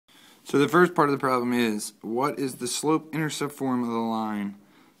So the first part of the problem is, what is the slope-intercept form of the line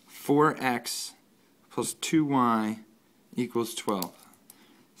 4x plus 2y equals 12?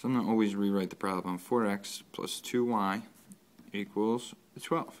 So I'm going to always rewrite the problem. 4x plus 2y equals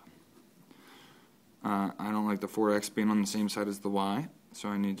 12. I don't like the 4x being on the same side as the y, so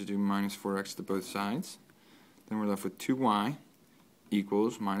I need to do minus 4x to both sides. Then we're left with 2y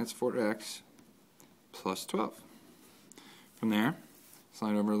equals minus 4x plus 12. From there,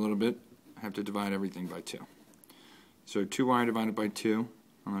 slide over a little bit, I have to divide everything by 2. So 2y divided by 2,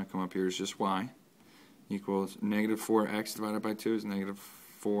 I'm going to come up here as just y, equals negative 4x divided by 2 is negative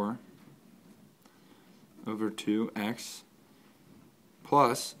 4 over 2x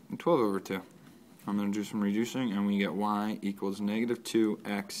plus 12 over 2. I'm going to do some reducing, and we get y equals negative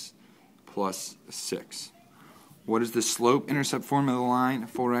 2x plus 6. What is the slope-intercept form of the line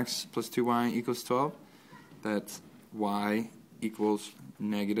 4x plus 2y equals 12? That's y equals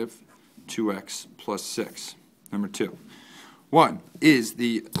negative 2x plus 6. Number 2. What is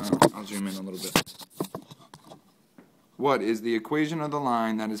the, I'll zoom in a little bit. What is the equation of the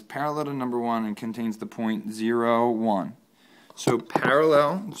line that is parallel to number 1 and contains the point 0, 1? So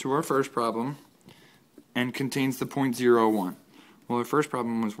parallel to our first problem and contains the point 0, 1. Well, our first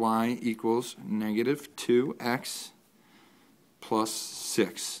problem was y equals negative 2x plus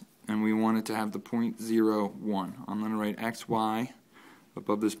 6. And we wanted to have the point 0, 1. I'm going to write xy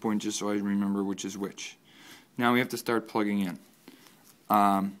above this point just so I remember which is which. Now we have to start plugging in.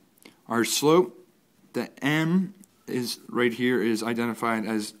 Our slope, the m is right here, is identified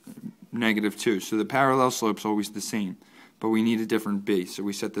as negative 2. So the parallel slope is always the same. But we need a different b. So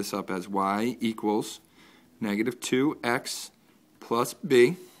we set this up as y equals negative 2x plus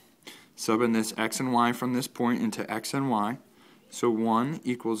b. Sub in this x and y from this point into x and y. So 1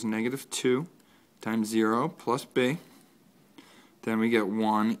 equals negative 2 times 0 plus b. Then we get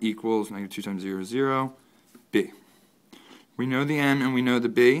 1 equals negative 2 times 0, 0, b. We know the m and we know the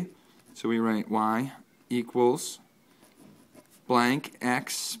b, so we write y equals blank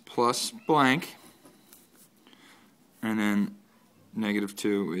x plus blank. And then negative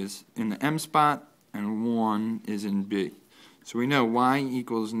 2 is in the m spot and 1 is in b. So we know y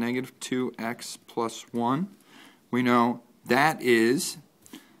equals negative 2x plus 1. We know that is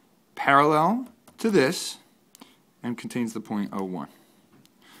parallel to this and contains the point 01.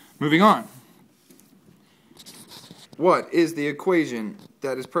 Moving on. What is the equation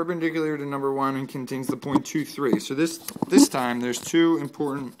that is perpendicular to number 1 and contains the point 23? So this time there's two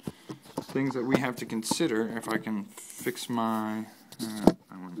important things that we have to consider. If I can fix my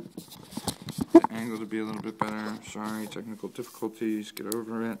I want the angle to be a little bit better. Sorry, technical difficulties. Get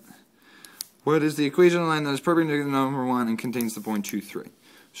over it. What is the equation of the line that is perpendicular to number 1 and contains the point 23?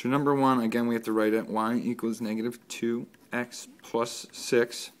 So number 1, again, we have to write it. Y equals negative 2x plus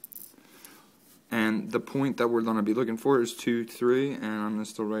 6. And the point that we're going to be looking for is 2, 3. And I'm going to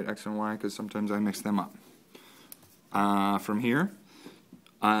still write x and y because sometimes I mix them up. From here,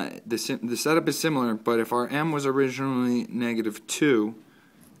 the setup is similar, but if our m was originally negative 2,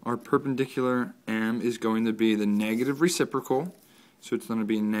 our perpendicular m is going to be the negative reciprocal. So it's going to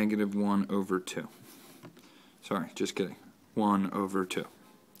be negative 1 over 2. Sorry, just kidding. 1 over 2.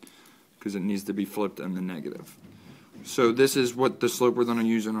 Because it needs to be flipped in the negative. So this is what the slope we're going to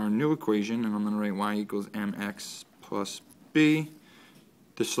use in our new equation. And I'm going to write y equals mx plus b.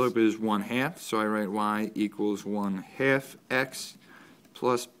 The slope is 1/2. So I write y equals 1/2 x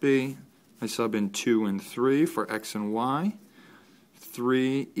plus b. I sub in 2 and 3 for x and y.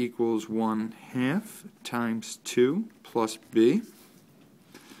 3 equals 1/2 times 2 plus b.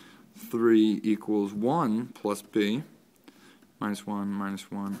 3 equals 1 plus b, minus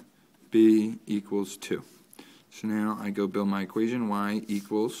 1, b equals 2. So now I go build my equation. Y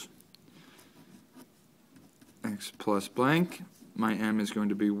equals x plus blank. My m is going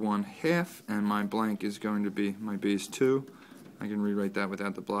to be 1/2, and my blank is going to be, my b is 2. I can rewrite that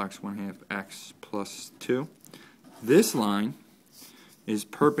without the blocks, 1/2 x plus 2. This line is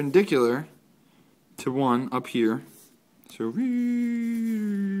perpendicular to 1 up here. So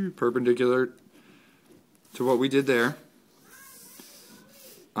perpendicular to what we did there,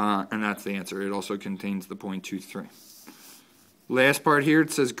 and that's the answer. It also contains the point 23. Last part here,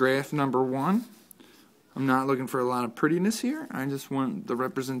 it says graph number 1. I'm not looking for a lot of prettiness here. I just want the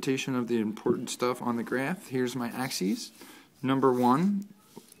representation of the important stuff on the graph. Here's my axes. Number 1,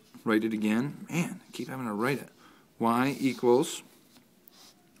 write it again. Man, I keep having to write it. Y equals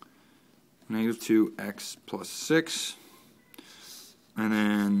negative 2x plus 6. And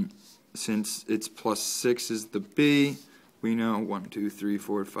then, since it's plus 6 is the b, We know 1, 2, 3,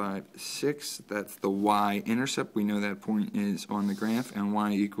 4, 5, 6. That's the y-intercept. We know that point is on the graph, and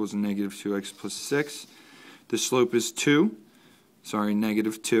y equals negative 2x plus 6. The slope is 2. Sorry,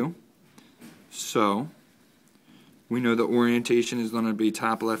 negative 2. So we know the orientation is going to be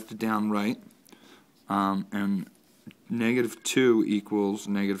top left down right. And negative 2 equals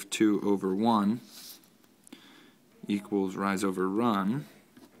negative 2 over 1 equals rise over run.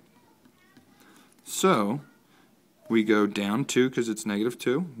 So we go down 2 because it's negative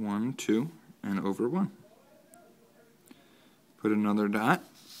 2. 1, 2, and over 1. Put another dot.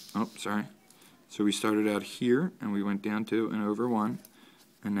 Oh, sorry. So we started out here, and we went down 2 and over 1,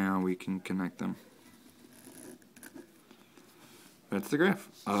 and now we can connect them. That's the graph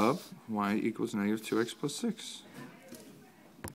of y equals negative 2x plus 6.